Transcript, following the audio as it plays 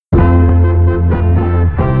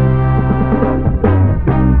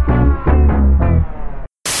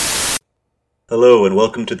Hello and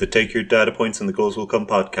welcome to the Take Your Data Points and the Goals Will Come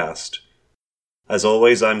podcast. As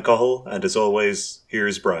always, I'm Cathal, and as always,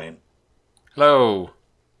 here's Brian. Hello.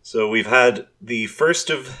 So we've had the first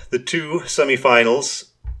of the two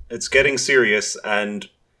semi-finals. It's getting serious, and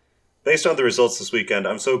based on the results this weekend,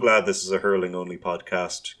 I'm so glad this is a hurling-only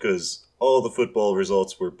podcast, because all the football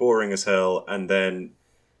results were boring as hell, and then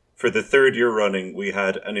for the third year running, we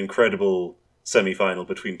had an incredible semi-final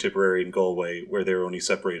between Tipperary and Galway, where they were only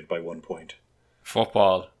separated by 1 point.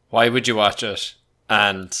 Football. Why would you watch it?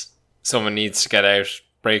 And someone needs to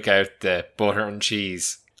break out the butter and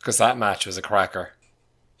cheese, because that match was a cracker.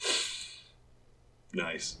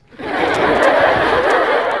 Nice.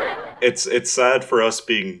 It's sad for us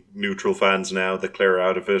being neutral fans now that Clare are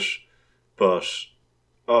out of it, but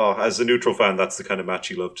as a neutral fan, that's the kind of match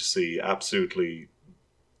you love to see. Absolutely,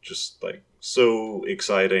 just like so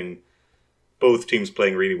exciting. Both teams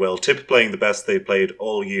playing really well. Tip playing the best they played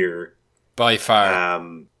all year. By far.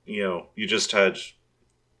 You just had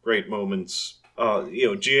great moments.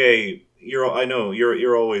 GA, I know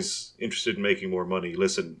you're always interested in making more money.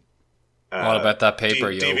 Listen, all about that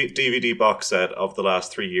paper, DVD box set of the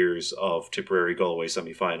last 3 years of Tipperary Galway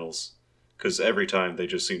semi-finals, because every time they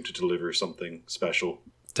just seem to deliver something special.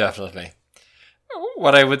 Definitely.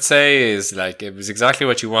 What I would say is, it was exactly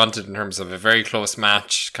what you wanted in terms of a very close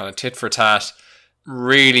match, kind of tit for tat.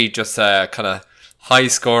 Really, just a kind of high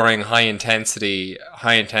scoring, high intensity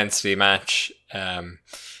match.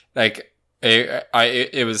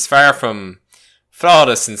 It was far from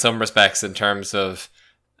flawless in some respects in terms of,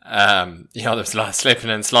 there was a lot of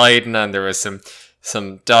slipping and sliding, and there was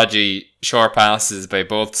some dodgy short passes by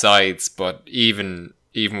both sides. But even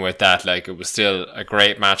with that, it was still a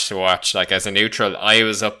great match to watch. As a neutral, I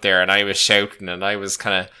was up there and I was shouting and I was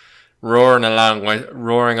kind of roaring along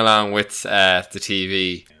with the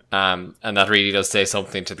TV. And that really does say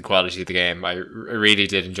something to the quality of the game. I really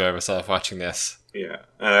did enjoy myself watching this. Yeah,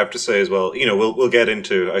 and I have to say as well, we'll get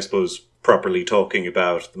into, I suppose, properly talking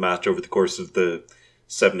about the match over the course of the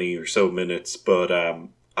 70 or so minutes. But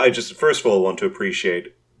I just, first of all, want to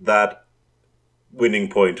appreciate that winning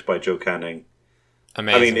point by Joe Canning.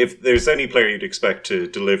 Amazing. I mean, if there's any player you'd expect to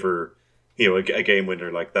deliver, a game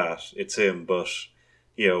winner like that, it's him. But,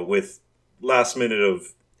 with last minute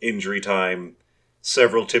of injury time,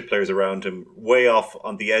 several Tip players around him, way off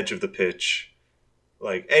on the edge of the pitch.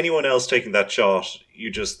 Anyone else taking that shot,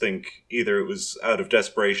 you just think either it was out of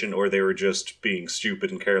desperation or they were just being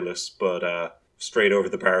stupid and careless, but straight over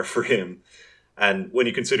the bar for him. And when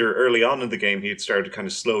you consider early on in the game, he had started kind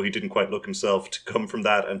of slow, he didn't quite look himself, to come from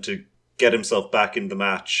that and to get himself back in the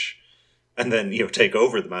match and then, take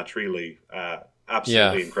over the match, really.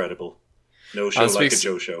 Absolutely incredible. No show like a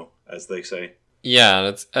Joe show, as they say. Yeah,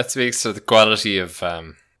 and that speaks to the quality of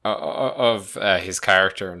his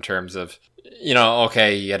character in terms of,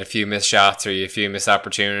 okay, you had a few missed shots or a few missed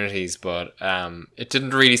opportunities, but it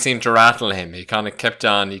didn't really seem to rattle him. He kind of kept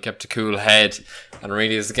on, he kept a cool head, and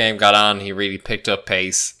really as the game got on, he really picked up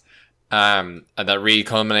pace. And that really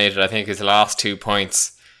culminated, I think, his last 2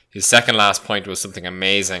 points. His second last point was something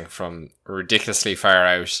amazing from ridiculously far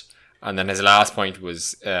out. And then his last point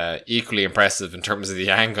was equally impressive in terms of the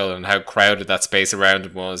angle and how crowded that space around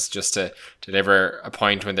him was, just to deliver a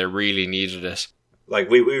point when they really needed it.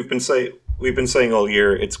 We've been saying all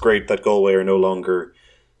year, it's great that Galway are no longer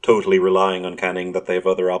totally relying on Canning, that they have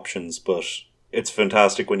other options. But it's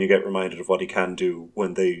fantastic when you get reminded of what he can do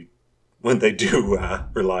when they do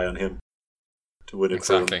rely on him to win it.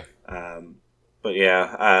 Exactly. But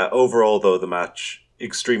yeah, overall though, the match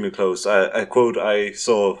extremely close. A quote I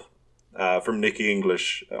saw from Nicky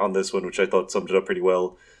English on this one, which I thought summed it up pretty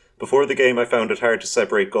well. Before the game, I found it hard to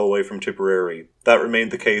separate Galway from Tipperary. That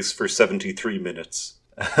remained the case for 73 minutes.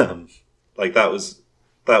 That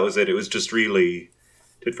was it. It was just really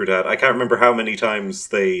tit for tat. I can't remember how many times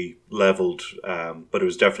they levelled, but it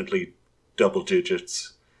was definitely double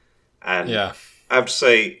digits. And yeah. I have to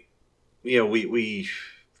say, we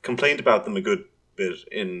complained about them a good bit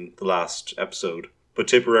in the last episode, but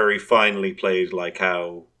Tipperary finally played like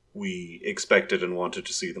how we expected and wanted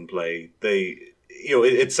to see them play.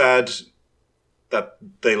 It's sad that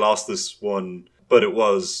they lost this one, but it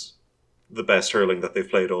was the best hurling that they've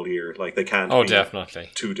played all year. They can't be definitely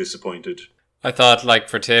too disappointed. I thought,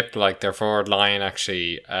 for Tip, their forward line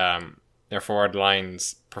actually, their forward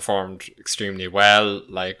lines performed extremely well,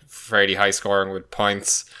 fairly high scoring with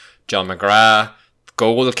points. John McGrath,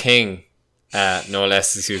 goal king, no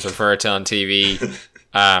less, as he was referred to on TV,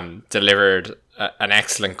 delivered an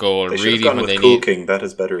excellent goal. They should have gone with Cool King. That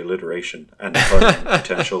has better alliteration and fun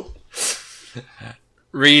potential.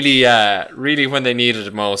 Really, when they needed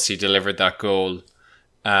it most, he delivered that goal.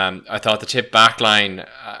 I thought the Tip backline,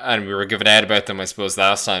 and we were giving out about them, I suppose,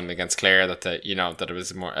 last time against Clare, that that it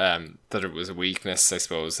was more that it was a weakness, I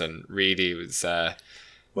suppose, and really was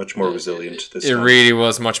much more resilient this time. It really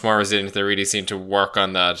was much more resilient. They really seemed to work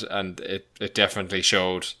on that, and it definitely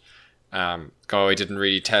showed. Galway didn't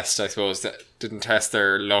really test, I suppose, didn't test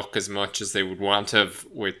their luck as much as they would want to have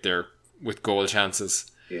with goal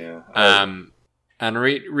chances. Yeah. And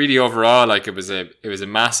really overall, like it was a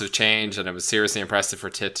massive change, and it was seriously impressive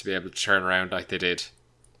for Tit to be able to turn around like they did.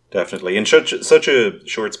 Definitely, in such a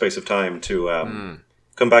short space of time to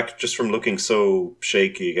come back just from looking so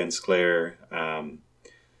shaky against Clare.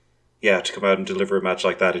 To come out and deliver a match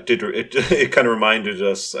like that, it kind of reminded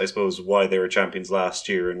us, I suppose, why they were champions last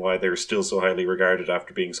year and why they were still so highly regarded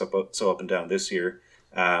after being so up and down this year.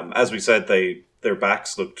 As we said, their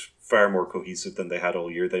backs looked far more cohesive than they had all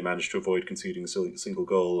year. They managed to avoid conceding a single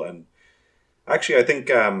goal. And actually, I think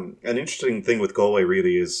an interesting thing with Galway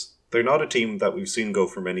really is they're not a team that we've seen go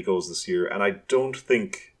for many goals this year. And I don't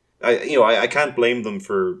think... I can't blame them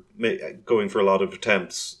for going for a lot of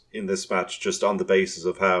attempts in this match just on the basis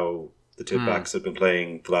of how the Tip backs have been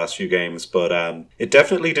playing the last few games. But it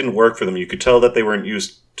definitely didn't work for them. You could tell that they weren't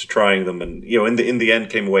used to trying them. And, in the end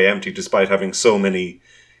came away empty despite having so many...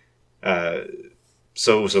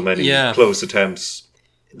 so many close attempts.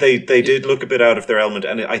 They did look a bit out of their element,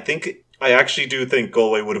 and I actually do think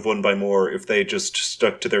Galway would have won by more if they just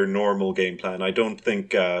stuck to their normal game plan. I don't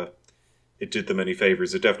think it did them any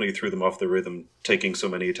favours. It definitely threw them off the rhythm, taking so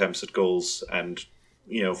many attempts at goals and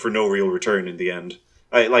for no real return in the end.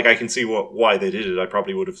 I can see why they did it. I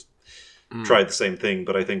probably would have tried the same thing,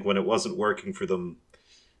 but I think when it wasn't working for them,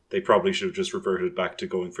 they probably should have just reverted back to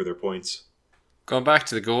going for their points. Going back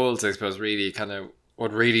to the goals, I suppose, really kind of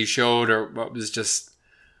what really showed, or what was just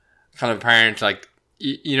kind of apparent, like,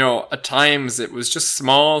 at times it was just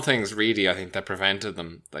small things, really, I think, that prevented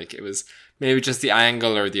them. Like, it was maybe just the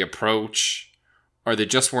angle or the approach, or they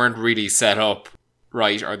just weren't really set up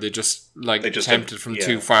right, or they just attempted from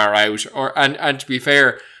too far out. And to be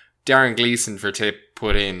fair, Darren Gleeson for Tip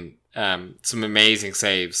put in some amazing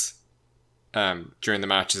saves during the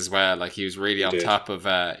match as well. Like, he was really on top of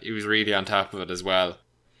it as well.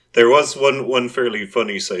 There was one fairly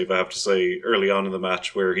funny save, I have to say, early on in the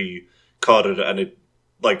match where he caught it, and it,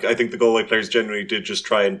 I think the Galway players generally did just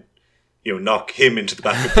try and knock him into the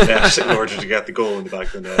back of the net in order to get the goal in the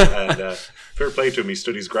back of the net. And fair play to him, he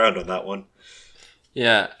stood his ground on that one.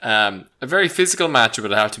 Yeah, a very physical match,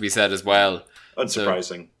 would have to be said as well.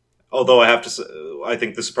 Unsurprising. Although I have to say, I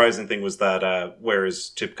think the surprising thing was that whereas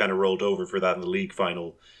Tip kind of rolled over for that in the league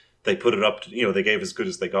final, they put it up to, they gave as good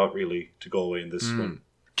as they got really to Galway in this one.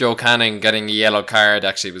 Joe Canning getting a yellow card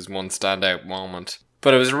actually was one standout moment,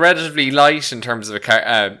 but it was relatively light in terms of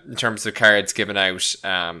cards given out.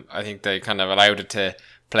 I think they kind of allowed it to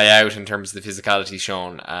play out in terms of the physicality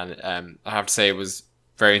shown, and I have to say it was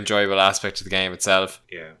a very enjoyable aspect of the game itself.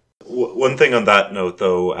 Yeah. One thing on that note,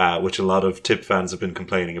 though, which a lot of Tip fans have been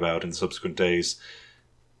complaining about in subsequent days,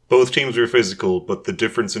 both teams were physical, but the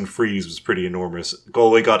difference in frees was pretty enormous.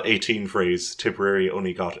 Galway got 18 frees, Tipperary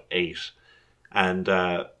only got 8. And,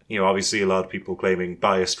 obviously a lot of people claiming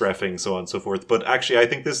biased reffing, so on and so forth. But actually, I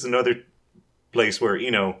think this is another place where,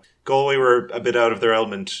 Galway were a bit out of their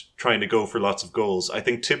element trying to go for lots of goals. I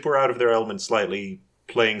think Tip were out of their element slightly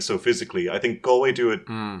playing so physically. I think Galway do it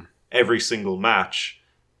every single match,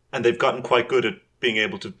 and they've gotten quite good at being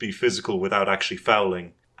able to be physical without actually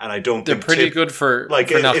fouling. And I don't They're think pretty Tip, good for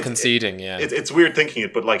not conceding, yeah. It's weird thinking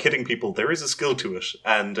it, but hitting people, there is a skill to it.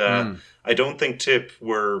 And I don't think Tip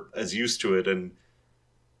were as used to it. And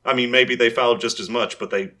I mean, maybe they fouled just as much, but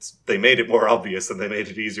they made it more obvious and they made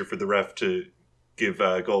it easier for the ref to give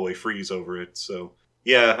Galway frees over it. So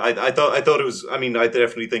yeah, I thought it was. I mean, I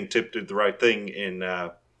definitely think Tip did the right thing in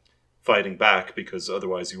fighting back, because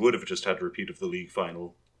otherwise you would have just had a repeat of the league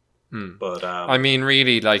final. But I mean,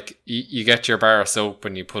 really, you get your bar of soap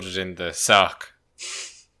and you put it in the sock,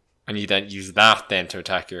 and you then use that then to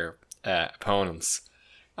attack your opponents.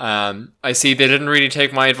 I see they didn't really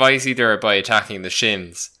take my advice either by attacking the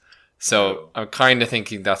shins, so I'm kind of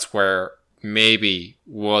thinking that's where maybe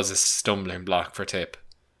was a stumbling block for Tip.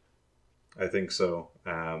 I think so.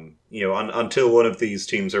 Until one of these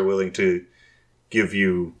teams are willing to give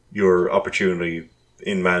you your opportunity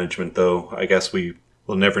in management, though, I guess we'll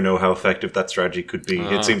never know how effective that strategy could be.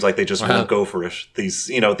 It seems like they just won't go for it. These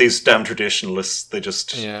damn traditionalists, they can't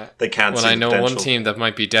see the potential. Well, I know one team that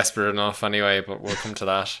might be desperate enough anyway, but we'll come to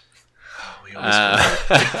that. We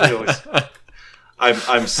always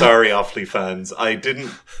I'm sorry, Offaly fans. I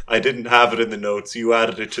didn't have it in the notes. You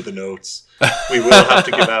added it to the notes. We will have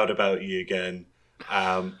to give out about you again.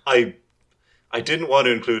 I didn't want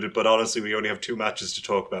to include it, but honestly, we only have 2 matches to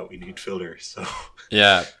talk about. We need filler, so...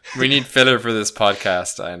 Yeah, we need filler for this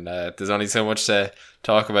podcast, and there's only so much to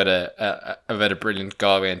talk about a brilliant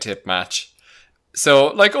Galway and Tip match. So,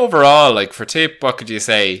 like, overall, like, for Tip, what could you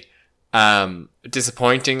say?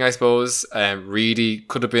 Disappointing, I suppose. Really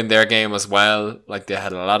could have been their game as well. Like, they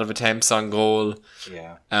had a lot of attempts on goal.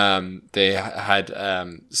 Yeah. They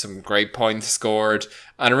had some great points scored,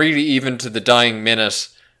 and really, even to the dying minute,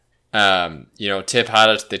 Tip had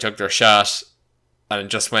it. They took their shot, and it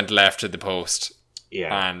just went left to the post.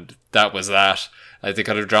 Yeah. And that was that. Like, they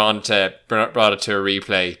could have brought it to a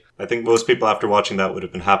replay. I think most people after watching that would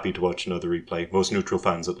have been happy to watch another replay. Most neutral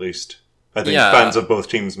fans, at least. I think fans of both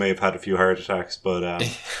teams may have had a few heart attacks, but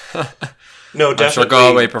no, definitely. I'm sure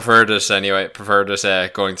Galway preferred it anyway. Preferred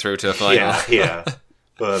it going through to a final. Yeah.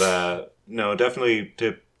 But no, definitely.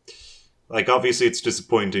 Like, obviously, it's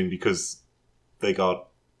disappointing because they got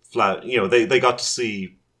flat. They got to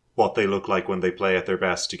see what they look like when they play at their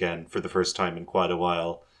best again for the first time in quite a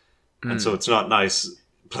while, and so it's not nice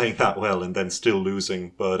playing that well and then still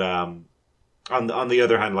losing. But on the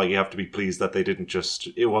other hand, like, you have to be pleased that they didn't just...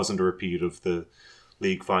 It wasn't a repeat of the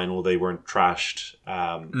league final. They weren't trashed.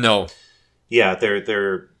 No. Yeah,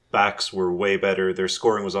 their backs were way better. Their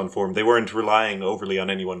scoring was on form. They weren't relying overly on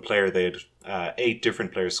any one player. They had 8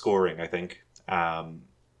 different players scoring, I think,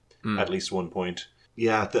 at least 1 point.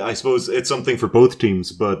 Yeah, I suppose it's something for both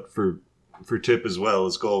teams, but for Tip as well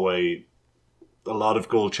as Galway, a lot of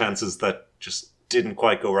goal chances that just didn't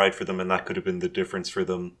quite go right for them, and that could have been the difference for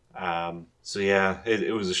them. So yeah,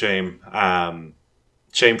 it was a shame.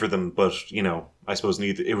 Shame for them, but I suppose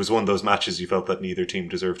it was one of those matches you felt that neither team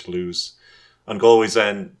deserved to lose. On Galway's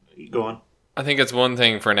end, go on. I think it's one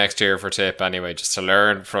thing for next year for Tip anyway, just to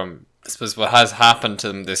learn from, I suppose, what has happened to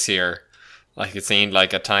them this year. Like, it seemed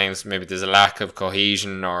like at times maybe there's a lack of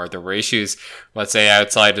cohesion, or there were issues, let's say,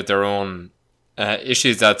 outside of their own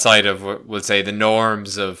issues outside of, we'll say, the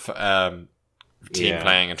norms of team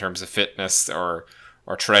playing in terms of fitness or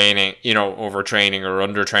training, overtraining or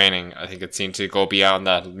undertraining. I think it seemed to go beyond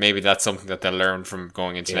that. Maybe that's something that they'll learn from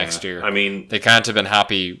going into next year. I mean, they can't have been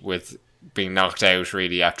happy with being knocked out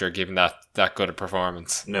really after giving that good a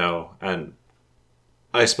performance. No, and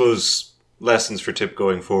I suppose lessons for Tip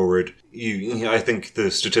going forward. I think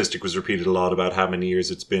the statistic was repeated a lot about how many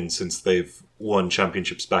years it's been since they've won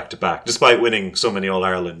championships back to back. Despite winning so many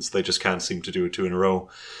All-Irelands, they just can't seem to do it 2 in a row.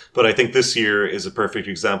 But I think this year is a perfect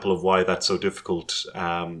example of why that's so difficult.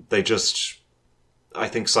 They just, I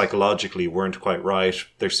think psychologically weren't quite right.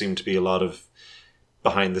 There seemed to be a lot of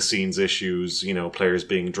behind the scenes issues, players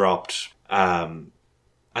being dropped. And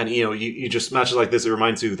you just, matches like this, it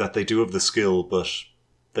reminds you that they do have the skill, but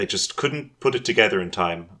they just couldn't put it together in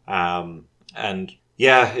time. And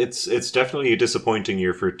yeah, it's definitely a disappointing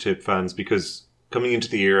year for Tip fans, because coming into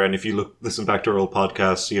the year, and if you listen back to our old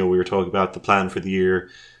podcast, we were talking about the plan for the year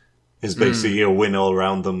is basically, win all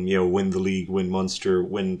around them, win the league, win Munster,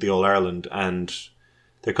 win the All-Ireland, and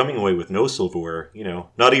they're coming away with no silverware,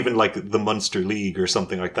 not even like the Munster League or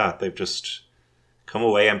something like that. They've just come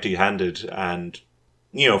away empty-handed, and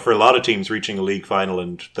for a lot of teams, reaching a league final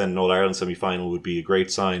and then an All-Ireland semi-final would be a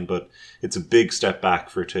great sign, but it's a big step back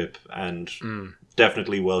for Tip, and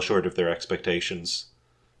definitely well short of their expectations.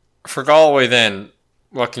 For Galway then,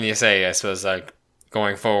 what can you say, I suppose, like,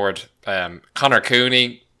 going forward? Conor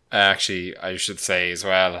Cooney, actually, I should say as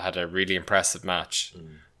well, had a really impressive match.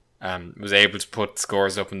 Was able to put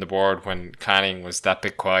scores up on the board when Canning was that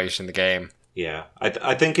bit quiet in the game. Yeah,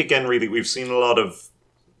 I think, again, really, we've seen a lot of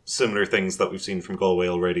similar things that we've seen from Galway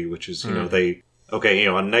already, which is, on the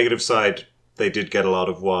negative side, they did get a lot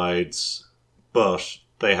of wides, but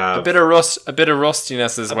they have a bit of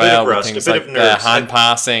rustiness as well. With things like hand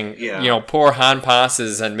passing, poor hand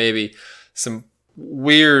passes, and maybe some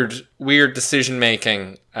weird decision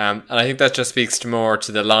making. And I think that just speaks to more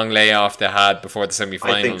to the long layoff they had before the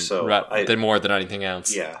semi-final. I think so. More than anything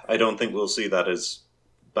else. Yeah, I don't think we'll see that as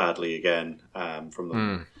badly again from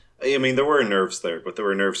them. I mean, there were nerves there, but there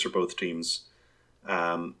were nerves for both teams.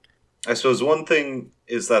 I suppose one thing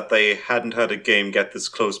is that they hadn't had a game get this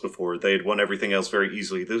close before. They had won everything else very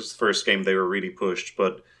easily. This was the first game they were really pushed,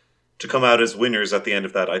 but to come out as winners at the end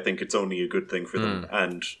of that, I think it's only a good thing for them.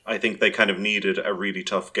 And I think they kind of needed a really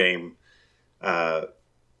tough game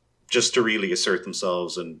just to really assert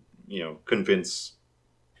themselves and, convince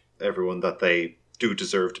everyone that they do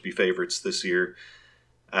deserve to be favourites this year.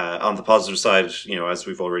 On the positive side, as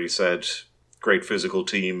we've already said, great physical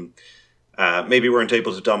team. Maybe weren't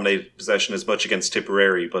able to dominate possession as much against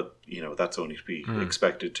Tipperary, but, that's only to be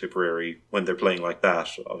expected. Tipperary, when they're playing like that,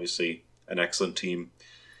 obviously an excellent team.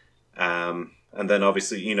 And then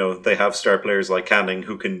obviously, they have star players like Canning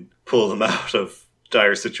who can pull them out of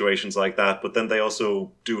dire situations like that. But then they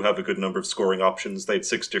also do have a good number of scoring options. They had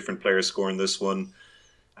 6 different players scoring this one.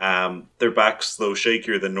 Their backs, though,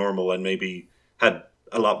 shakier than normal and maybe had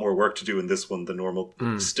a lot more work to do in this one than normal.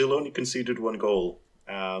 Still only conceded 1 goal.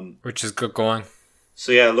 Which is good going.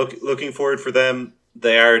 So yeah, looking forward for them.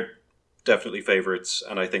 They are definitely favourites,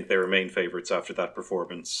 and I think they remain favourites after that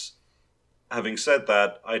performance. Having said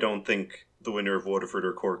that, I don't think the winner of Waterford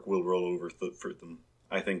or Cork will roll over for them.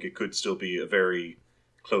 I think it could still be a very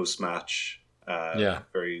close match.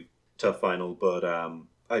 Very tough final, but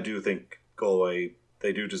I do think Galway,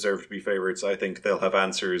 they do deserve to be favourites. I think they'll have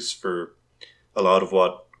answers for a lot of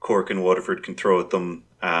what Cork and Waterford can throw at them.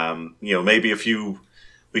 Maybe a few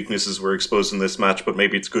weaknesses were exposed in this match, but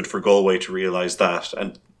maybe it's good for Galway to realise that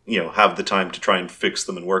and have the time to try and fix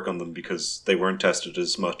them and work on them, because they weren't tested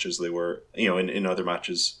as much as they were in other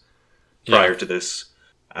matches prior to this.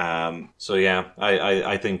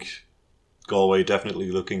 I think Galway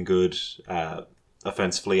definitely looking good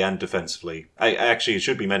offensively and defensively. I actually, it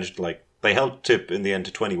should be mentioned, like, they held Tip in the end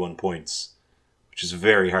to 21 points, which is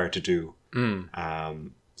very hard to do.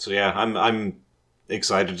 I'm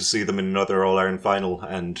excited to see them in another All-Ireland final,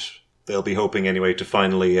 and they'll be hoping anyway to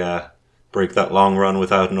finally break that long run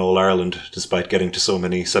without an All-Ireland, despite getting to so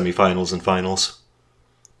many semi-finals and finals.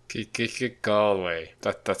 Galway.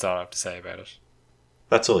 That's all I have to say about it.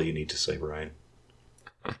 That's all you need to say, Brian.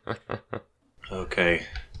 Okay.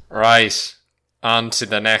 Right. On to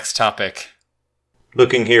the next topic.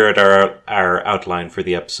 Looking here at our outline for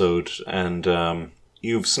the episode, and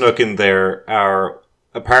you've snuck in there our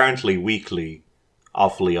apparently weekly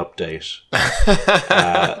Offaly update.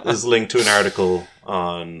 There's a link to an article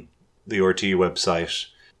on the RT website.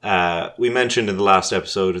 We mentioned in the last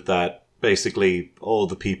episode that basically all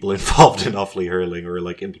the people involved in Offaly hurling or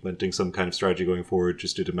like implementing some kind of strategy going forward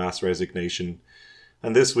just did a mass resignation.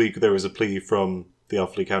 And this week there was a plea from the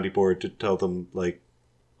Offaly County Board to tell them, like,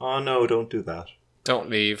 oh no, don't do that. Don't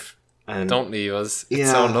leave. And don't leave us.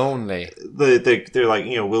 It's so lonely. They're like,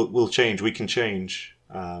 we'll change. We can change.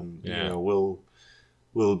 We'll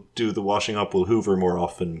do the washing up. We'll hoover more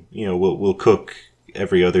often. We'll cook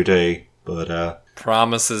every other day. But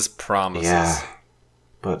promises. Yeah.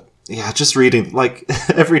 But yeah, just reading, like,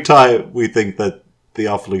 every time we think that the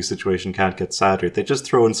Offaly situation can't get sadder, they just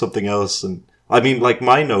throw in something else. And I mean, like,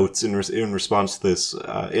 my notes in response to this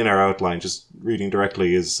in our outline, just reading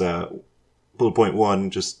directly, is bullet point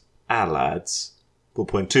 1, just lads. Bullet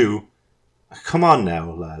point 2, come on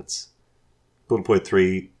now, lads. Bullet point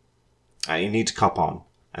 3, you need to cop on.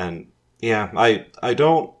 And yeah,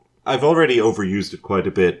 I've already overused it quite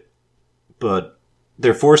a bit, but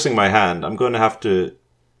they're forcing my hand. I'm going to have to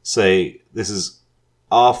say this is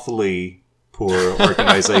awfully poor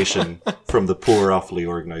organisation from the poor Offaly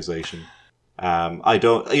organisation. I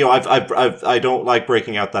don't like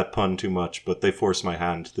breaking out that pun too much, but they force my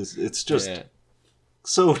hand. It's just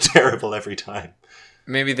so terrible every time.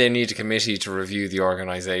 Maybe they need a committee to review the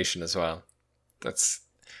organisation as well. That's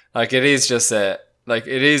like, it is just the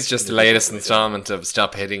latest installment of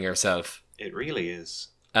Stop Hitting Yourself. It really is.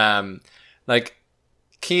 Like,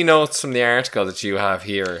 keynotes from the article that you have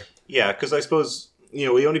here. Yeah, because I suppose,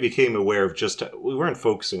 we only became aware of we weren't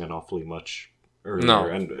focusing on Offaly much earlier. No.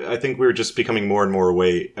 And I think we're just becoming more and more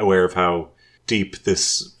aware of how deep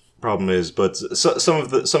this problem is. But some of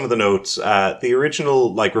the notes, the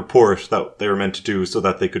original report that they were meant to do so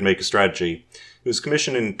that they could make a strategy, it was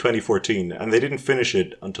commissioned in 2014, and they didn't finish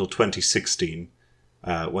it until 2016.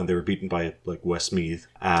 When they were beaten by Westmeath.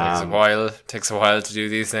 Takes a while to do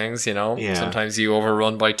these things, Yeah. Sometimes you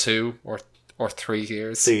overrun by 2 or 3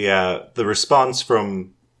 years. The response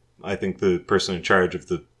from, I think, the person in charge of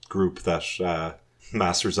the group that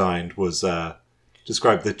mass resigned was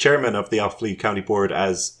described the chairman of the Offaly County Board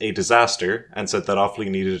as a disaster, and said that Offaly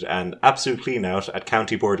needed an absolute clean out at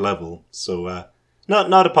county board level. So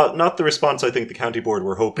not the response I think the county board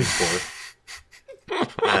were hoping for.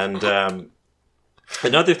 And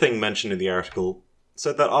another thing mentioned in the article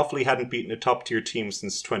said that Offaly hadn't beaten a top-tier team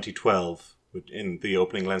since 2012 in the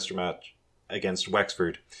opening Leinster match against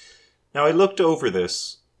Wexford. Now, I looked over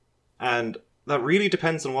this, and that really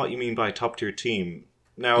depends on what you mean by top-tier team.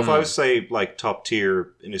 Now, if I was say,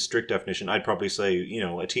 top-tier in a strict definition, I'd probably say,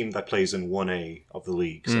 a team that plays in 1A of the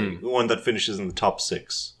league. So one that finishes in the top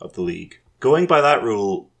 6 of the league. Going by that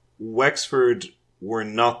rule, Wexford were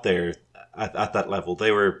not there at that level.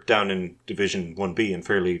 They were down in Division 1B and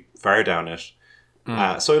fairly far down it.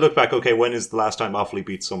 So I look back, okay, when is the last time Offaly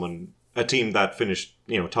beat a team that finished,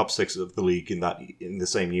 top 6 of the league in the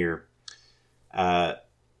same year?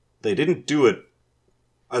 They didn't do it,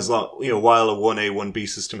 while a 1A, 1B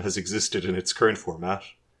system has existed in its current format,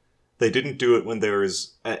 they didn't do it when there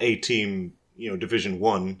was a team, Division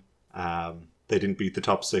 1. They didn't beat the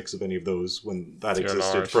top 6 of any of those when that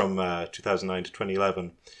existed from 2009 to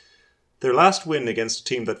 2011. Their last win against a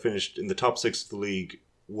team that finished in the top 6 of the league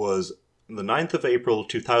was on the 9th of April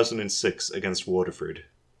 2006 against Waterford.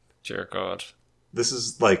 Dear God. This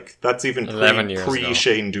is that's even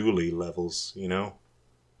pre-Shane Dooley levels,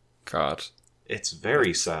 God. It's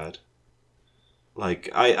very sad.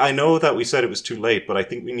 I know that we said it was too late, but I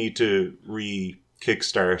think we need to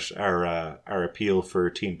kickstart our appeal for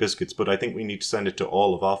Team Biscuits, but I think we need to send it to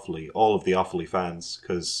all of the Offaly fans,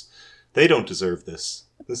 because they don't deserve this.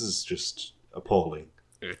 This is just appalling.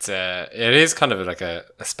 It is kind of like a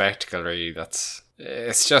spectacle, really.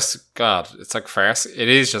 It's just, God, it's like farce. It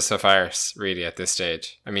is just a farce, really, at this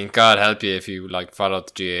stage. I mean, God help you if you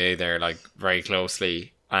followed the GAA there very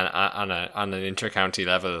closely on an inter-county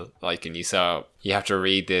level, and you have to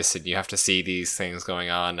read this and you have to see these things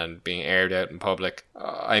going on and being aired out in public.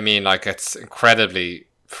 I mean, it's incredibly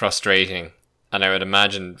frustrating, and I would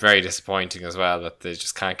imagine very disappointing as well that they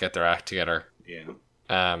just can't get their act together. Yeah.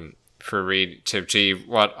 For Reid to achieve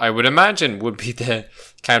what I would imagine would be the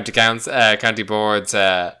county board's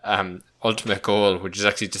ultimate goal, which is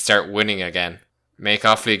actually to start winning again. Make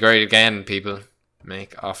Offaly great again, people.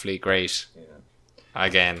 Make Offaly great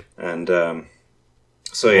again. And that's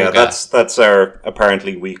our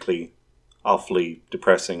apparently weekly Offaly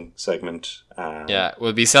depressing segment.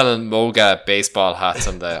 We'll be selling Moga baseball hats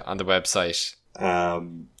on the website.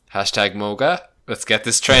 Hashtag Moga. Let's get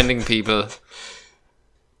this trending, people.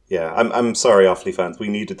 Yeah, I'm sorry, Offaly fans. We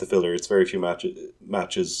needed the filler. It's very few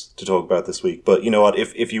matches to talk about this week. But you know what?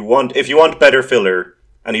 If you want better filler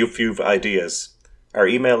and if you've ideas, our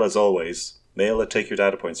email, as always,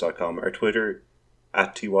 mail@takeyourdatapoints.com. Our Twitter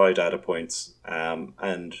 @TYDatapoints.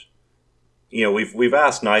 And we've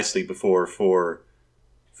asked nicely before for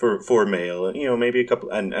mail, and maybe a couple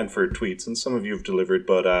and for tweets, and some of you have delivered.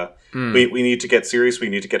 But we need to get serious. We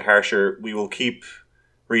need to get harsher. We will keep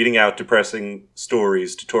reading out depressing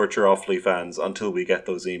stories to torture Offaly fans until we get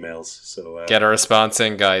those emails. So get a response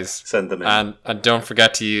in, guys. Send them in. And don't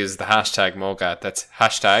forget to use the hashtag Moga. That's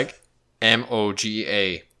hashtag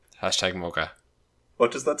MOGA. Hashtag Moga.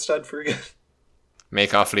 What does that stand for again?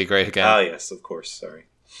 Make Offaly great again. Ah, yes, of course. Sorry.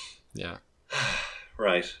 Yeah.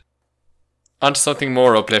 Right. On to something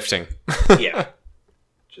more uplifting. Yeah.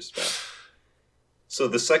 Just about. So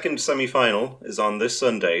the second semi-final is on this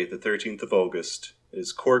Sunday, the 13th of August. It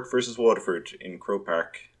is Cork versus Waterford in Croke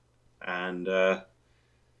Park. And, I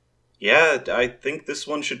think this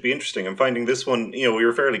one should be interesting. I'm finding this one, we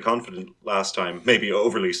were fairly confident last time, maybe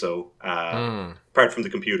overly so. Apart from the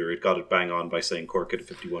computer, it got it bang on by saying Cork had a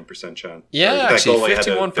 51% chance. Yeah, actually,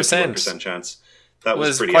 51% chance. That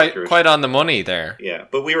was pretty accurate. Quite on the money there. Yeah,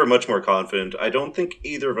 but we were much more confident. I don't think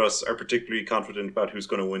either of us are particularly confident about who's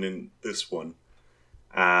going to win in this one.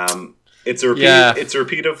 It's a repeat. Yeah. It's a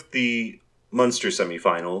repeat of the Munster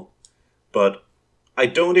semi-final, but I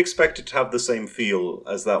don't expect it to have the same feel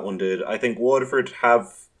as that one did. I think Waterford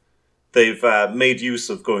they've made use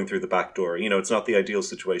of going through the back door. It's not the ideal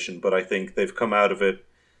situation, but I think they've come out of it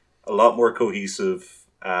a lot more cohesive,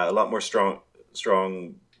 a lot more strong.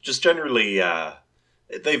 Just generally,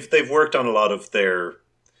 they've worked on a lot of their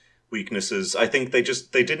weaknesses. I think they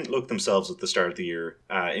didn't look themselves at the start of the year,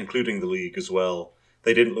 including the league as well.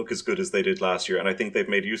 They didn't look as good as they did last year, and I think they've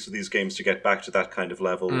made use of these games to get back to that kind of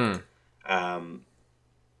level.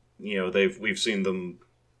 We've seen them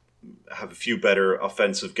have a few better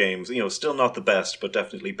offensive games. Still not the best, but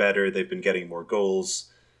definitely better. They've been getting more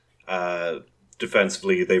goals.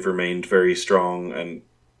 Defensively, they've remained very strong, and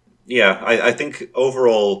I think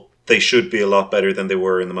overall they should be a lot better than they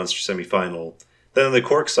were in the Munster semi-final. Then on the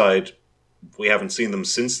Cork side, we haven't seen them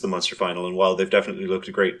since the Munster final, and while they've definitely looked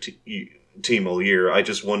a great team all year, I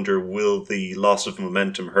just wonder, will the loss of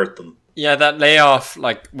momentum hurt them? Yeah, that layoff,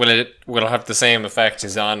 will it have the same effect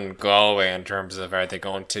as on Galway in terms of, are they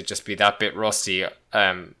going to just be that bit rusty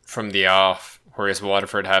from the off, whereas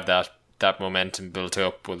Waterford have that momentum built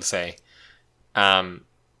up, we'll say.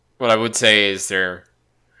 What I would say is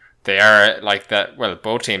they are like that. Well,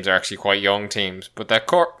 both teams are actually quite young teams, but that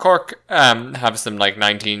Cork have some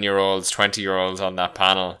 19-year-olds, 20-year-olds on that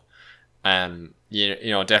panel, and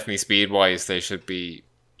definitely speed wise they should be.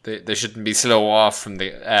 They shouldn't be slow off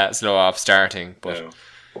starting, but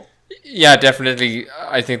yeah, definitely.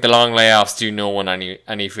 I think the long layoffs do no one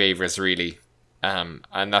any favors really, and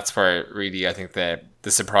that's where really I think the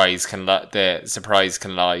surprise can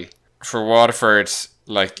lie. For Waterford,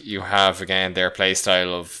 you have again their play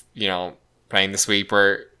style of playing the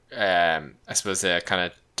sweeper I suppose, a kind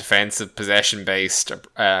of defensive possession-based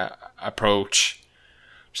approach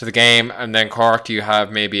to the game. And then Cork, you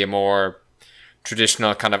have maybe a more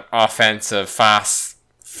traditional kind of offensive,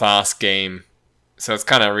 fast game. So it's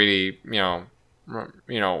kind of really,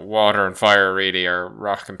 water and fire, really, or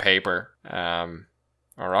rock and paper, or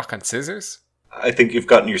rock and scissors. I think you've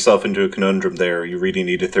gotten yourself into a conundrum there. You really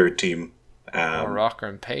need a third team. Or rock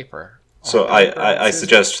and paper. So I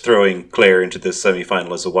suggest throwing Clare into this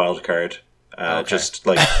semi-final as a wild card. Okay. Just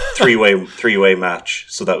like three-way match,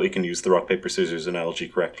 so that we can use the rock paper scissors analogy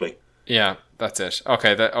correctly. Yeah, that's it.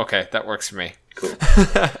 Okay, that works for me. Cool.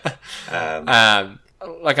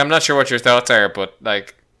 I'm not sure what your thoughts are, but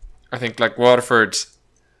I think Waterford,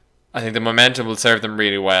 I think the momentum will serve them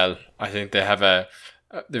really well. I think they have a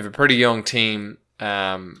pretty young team.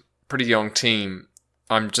 I'm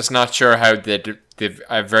just not sure how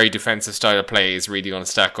a very defensive style of play is really going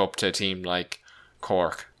to stack up to a team like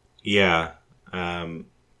Cork. Yeah.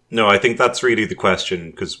 No, I think that's really the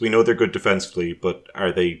question, because we know they're good defensively, but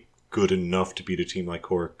are they good enough to beat a team like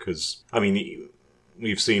Cork? Because, I mean,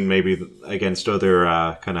 we've seen maybe against other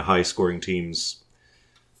kind of high-scoring teams,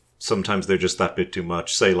 sometimes they're just that bit too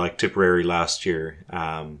much. Say, like Tipperary last year.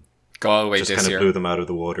 Galway just this kind of year blew them out of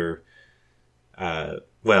the water.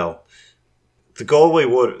 Well, the Galway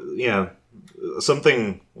water,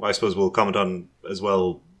 something I suppose we'll comment on as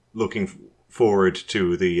well. Looking forward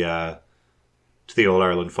to the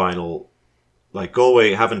All-Ireland final, like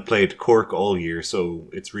Galway haven't played Cork all year, so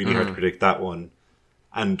it's really hard to predict that one.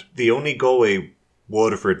 And the only Galway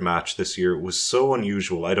Waterford match this year was so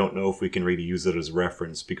unusual. I don't know if we can really use it as a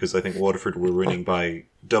reference, because I think Waterford were winning by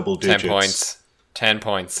double digits. 10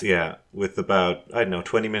 points. Yeah, with about,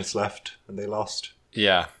 20 minutes left, and they lost.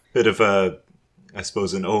 Yeah. Bit of a, I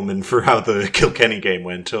suppose, an omen for how the Kilkenny game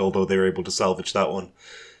went, although they were able to salvage that one.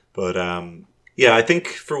 But, I think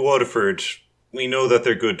for Waterford, we know that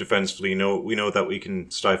they're good defensively. We know that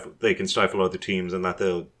they can stifle other teams, and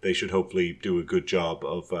that they should hopefully do a good job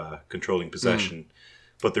of controlling possession.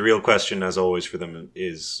 But the real question, as always, for them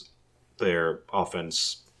is their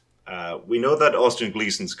offense. We know that Austin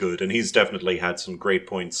Gleeson's good, and he's definitely had some great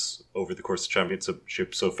points over the course of the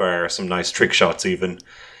championship so far. Some nice trick shots, even.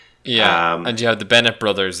 Yeah, and you have the Bennett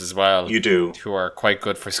brothers as well. You do, who are quite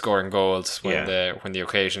good for scoring goals when the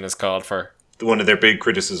occasion is called for. One of their big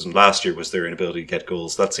criticisms last year was their inability to get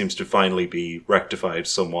goals. That seems to finally be rectified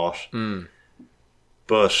somewhat.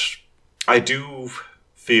 But I do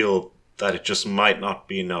feel that it just might not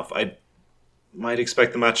be enough. I might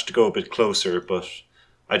expect the match to go a bit closer, but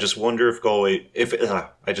I just wonder if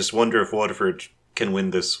Waterford can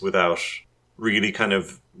win this without really kind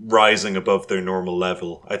of rising above their normal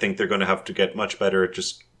level. I think they're going to have to get much better at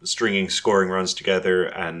just stringing scoring runs together.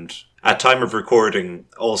 And at time of recording,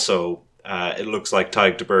 also, it looks like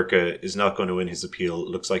Tadhg de Burca is not going to win his appeal. It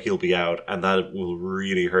looks like he'll be out, and that will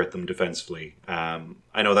really hurt them defensively.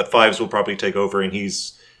 I know that Fives will probably take over, and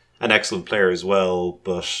he's an excellent player as well,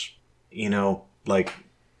 but,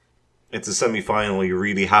 it's a semi-final. You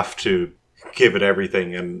really have to give it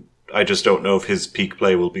everything, and I just don't know if his peak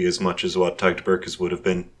play will be as much as what Tadhg de Burca's would have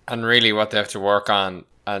been. And really what they have to work on,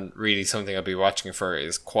 and really something I'll be watching for,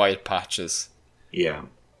 is quiet patches. Yeah.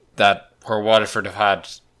 That where Waterford have had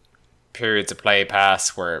periods of play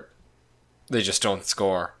pass where they just don't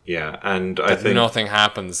score. Yeah, and I think nothing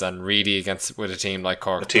happens, and really with a team like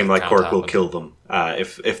Cork, a team like Cork will kill them.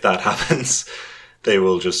 If that happens, they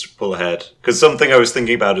will just pull ahead. Because something I was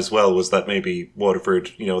thinking about as well was that maybe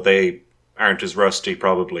Waterford, they aren't as rusty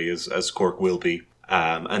probably as Cork will be,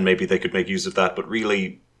 and maybe they could make use of that. But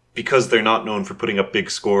really, because they're not known for putting up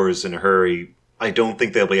big scores in a hurry, I don't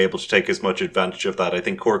think they'll be able to take as much advantage of that. I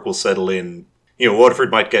think Cork will settle in. Waterford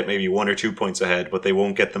might get maybe 1 or 2 points ahead, but they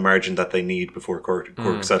won't get the margin that they need before Cork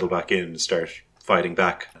settle back in and start fighting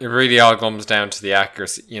back. It really all comes down to the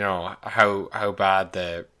accuracy, how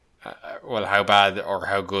bad how bad or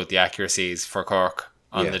how good the accuracy is for Cork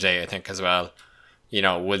on the day, I think, as well.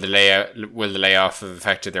 Will the layoff have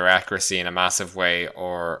affected their accuracy in a massive way,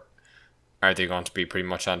 or are they going to be pretty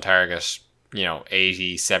much on target, 70 or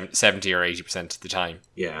 80% of the time?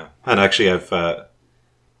 Yeah. And actually I've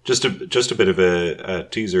just a bit of a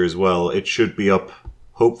teaser as well. It should be up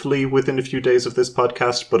hopefully within a few days of this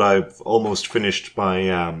podcast, but I've almost finished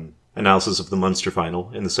my analysis of the Munster final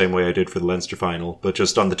in the same way I did for the Leinster final. But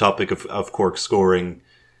just on the topic of Cork scoring,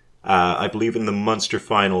 I believe in the Munster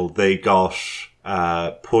final they got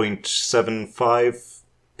 0.75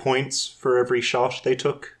 points for every shot they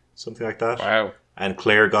took, something like that. Wow. And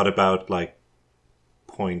Clare got about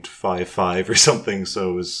 0.55 or something, so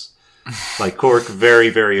it was Cork, very,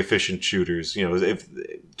 very efficient shooters. If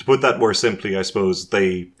to put that more simply, I suppose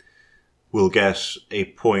they will get a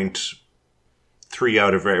point 3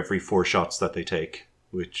 out of every 4 shots that they take,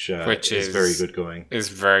 which is very good going. Is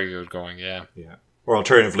very good going, yeah. Yeah. Or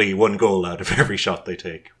alternatively, 1 goal out of every shot they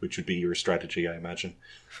take, which would be your strategy, I imagine,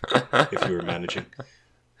 if you were managing.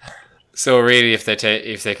 So really, if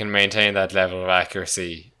they can maintain that level of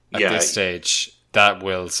accuracy at this stage, that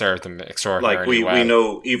will serve them extraordinarily well. We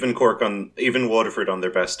know even Waterford on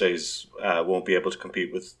their best days won't be able to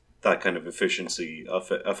compete with that kind of efficiency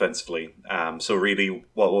offensively. So really,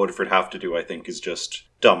 what Waterford have to do, I think, is just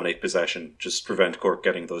dominate possession, just prevent Cork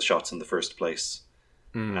getting those shots in the first place.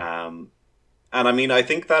 And I mean, I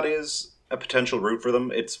think that is a potential route for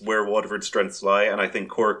them. It's where Waterford's strengths lie, and I think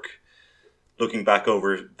Cork, looking back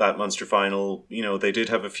over that Munster final, they did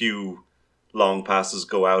have a few long passes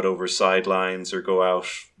go out over sidelines or go out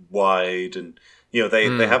wide, and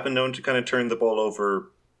they have been known to kind of turn the ball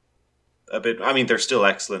over a bit. I mean, they're still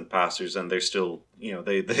excellent passers, and they're still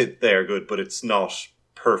they are good, but it's not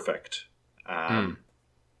perfect. And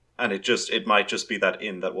it might just be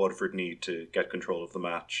that Waterford need to get control of the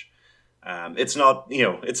match. It's not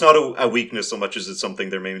a weakness so much as it's something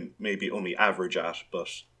they're maybe only average at, but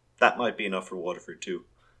that might be enough for Waterford too.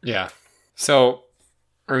 Yeah. So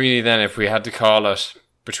really, then, if we had to call it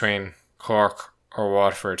between Cork or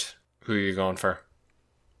Waterford, who are you going for?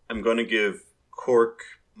 I'm going to give Cork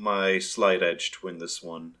my slight edge to win this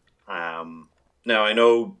one. Now I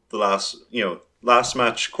know the last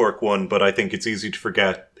match Cork won, but I think it's easy to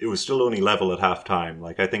forget it was still only level at half-time.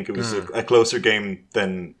 Like, I think it was a closer game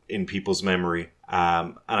than in people's memory.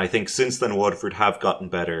 And I think since then Waterford have gotten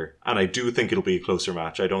better, and I do think it'll be a closer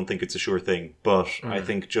match. I don't think it's a sure thing, but I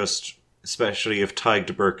think just, especially if Tadhg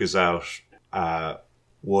de Burke is out,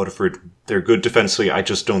 Waterford, they're good defensively. I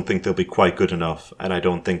just don't think they'll be quite good enough, and I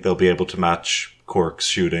don't think they'll be able to match Cork's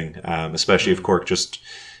shooting, especially if Cork just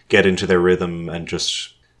get into their rhythm and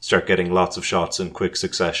just start getting lots of shots in quick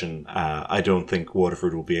succession. I don't think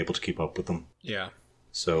Waterford will be able to keep up with them. Yeah.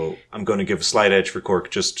 So I'm going to give a slight edge for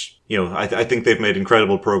Cork. Just, I think they've made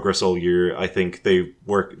incredible progress all year. I think they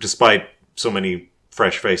work, despite so many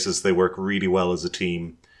fresh faces, they work really well as a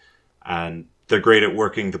team. And they're great at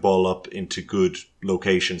working the ball up into good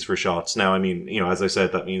locations for shots. Now, I mean, as I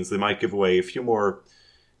said, that means they might give away a few more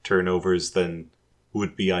turnovers than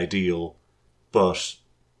would be ideal. But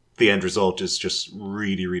the end result is just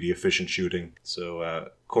really, really efficient shooting. So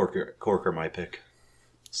Cork are my pick.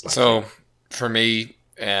 So for me,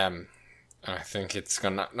 I think it's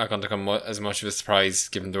not going to come as much of a surprise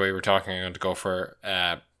given the way we're talking. I'm going to go for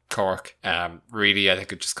Cork. Really, I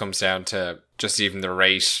think it just comes down to just even the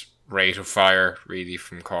rate of fire really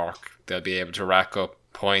from Cork. They'll be able to rack up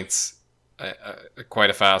points at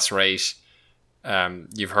quite a fast rate.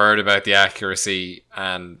 You've heard about the accuracy,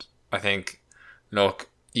 and I think, look,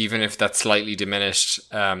 even if that's slightly diminished,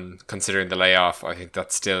 considering the layoff, I think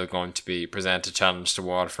that's still going to present a challenge to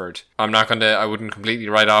Waterford. I wouldn't completely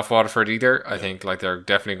write off Waterford either. I think they're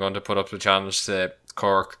definitely going to put up the challenge to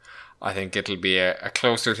Cork. I think it'll be a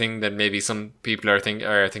closer thing than maybe some people are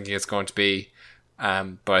thinking it's going to be.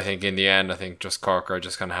 But I think in the end, I think just Cork are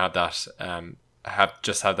just going to have that,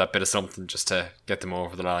 have that bit of something just to get them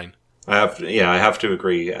over the line. I have to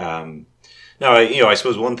agree. Now, I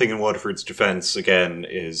suppose one thing in Waterford's defence, again,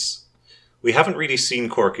 is we haven't really seen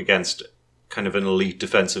Cork against kind of an elite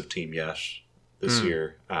defensive team yet this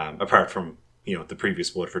year, apart from, the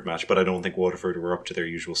previous Waterford match, but I don't think Waterford were up to their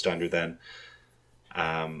usual standard then.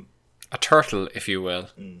 A turtle, if you will,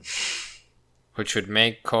 which would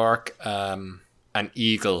make Cork an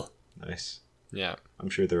eagle. Nice. Yeah.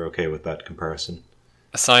 I'm sure they're okay with that comparison.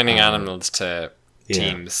 Assigning animals to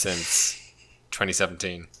teams since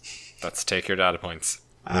 2017. That's take your data points.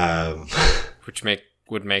 Which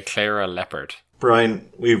would make Clare a leopard. Brian,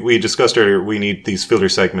 we discussed earlier, we need these filler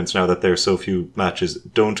segments now that there are so few matches.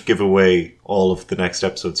 Don't give away all of the next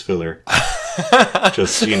episode's filler.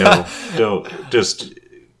 Just, don't just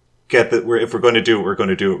get that if we're going to do it, we're going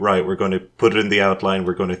to do it right. We're going to put it in the outline.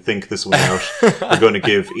 We're going to think this one out. We're going to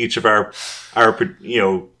give each of our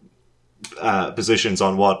positions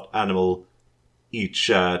on what animal each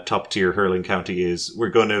top tier hurling county is. We're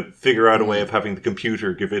going to figure out a way of having the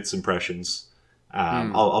computer give its impressions.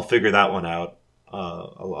 I'll figure that one out.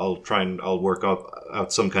 I'll work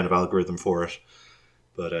out some kind of algorithm for it.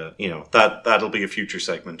 But that'll be a future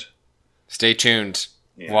segment. Stay tuned.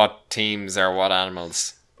 Yeah. What teams are what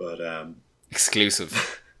animals? But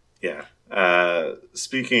exclusive. Yeah.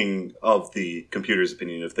 Speaking of the computer's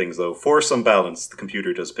opinion of things, though, for some balance, the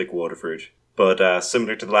computer does pick Waterford. But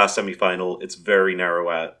similar to the last semi-final, it's very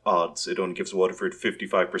narrow odds. It only gives Waterford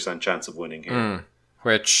 55% chance of winning here.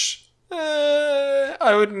 Which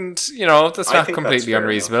I wouldn't, that's I not think that's completely fair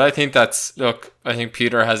unreasonable. I think I think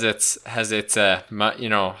Peter has its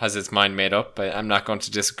mind made up. I'm not going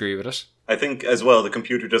to disagree with it. I think as well the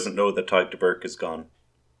computer doesn't know that Tyke de Burke is gone.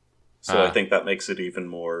 So I think that makes it even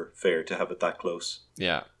more fair to have it that close.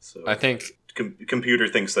 Yeah. So I think computer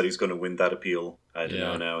thinks that he's going to win that appeal. I don't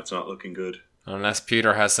know now. It's not looking good. Unless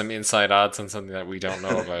Peter has some inside odds on something that we don't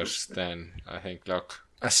know about, then I think, look,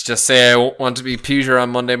 let's just say I want to be Peter on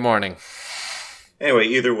Monday morning. Anyway,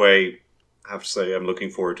 either way, I have to say I'm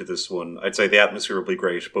looking forward to this one. I'd say the atmosphere will be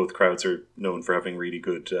great. Both crowds are known for having really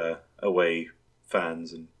good away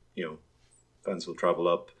fans, and fans will travel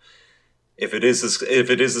up. If it is as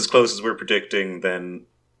close as we're predicting, then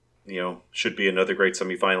should be another great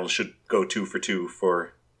semi-final. Should go 2 for 2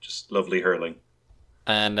 for just lovely hurling.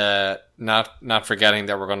 And not forgetting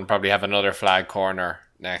that we're going to probably have another flag corner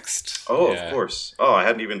next. Oh, of course. Oh, I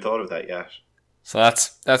hadn't even thought of that yet. So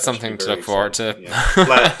that's something to look forward to.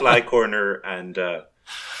 Yeah. Flag corner, and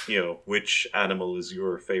which animal is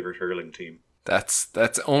your favorite hurling team? That's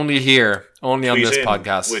only on this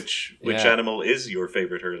podcast. Which animal is your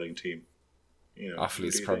favorite hurling team?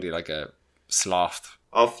 Offaly's probably like a sloth.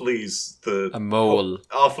 Offaly's a mole.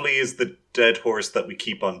 Offaly is the dead horse that we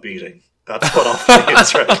keep on beating. That's what Offaly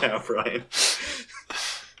is right now, Brian.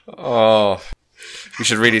 Oh, we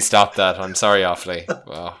should really stop that. I'm sorry, Offaly.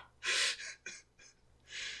 Well,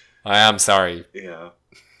 I am sorry. Yeah.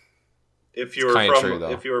 If you're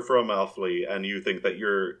from Offaly and you think that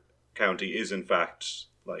your county is in fact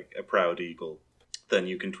like a proud eagle, then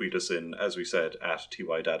you can tweet us in, as we said, at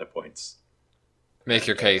TY Data Points. Make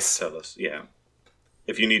your case. Tell us, yeah.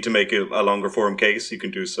 If you need to make a longer form case, you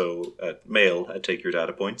can do so at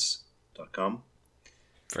mail@takeyourdatapoints.com.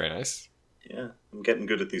 Very nice. Yeah, I'm getting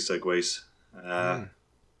good at these segues.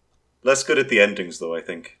 Less good at the endings, though, I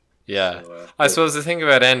think. Yeah. So, I suppose the thing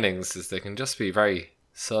about endings is they can just be very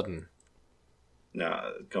sudden.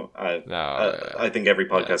 No, I think every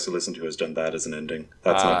podcast you listen to has done that as an ending.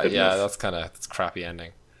 That's not good enough. Yeah, that's crappy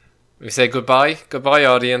ending. We say goodbye. Goodbye,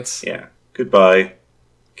 audience. Yeah, goodbye.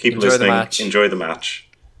 Keep listening. Enjoy the match.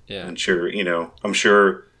 Yeah. And I'm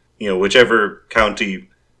sure, whichever county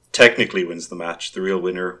technically wins the match, the real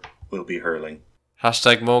winner will be hurling.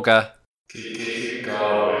 #Moga. Keep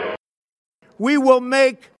going. We will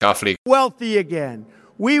make Offaly wealthy again.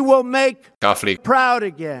 We will make Offaly proud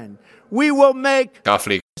again. We will make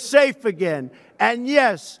Offaly safe again. And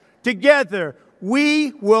yes, together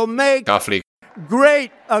we will make Offaly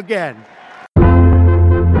great again.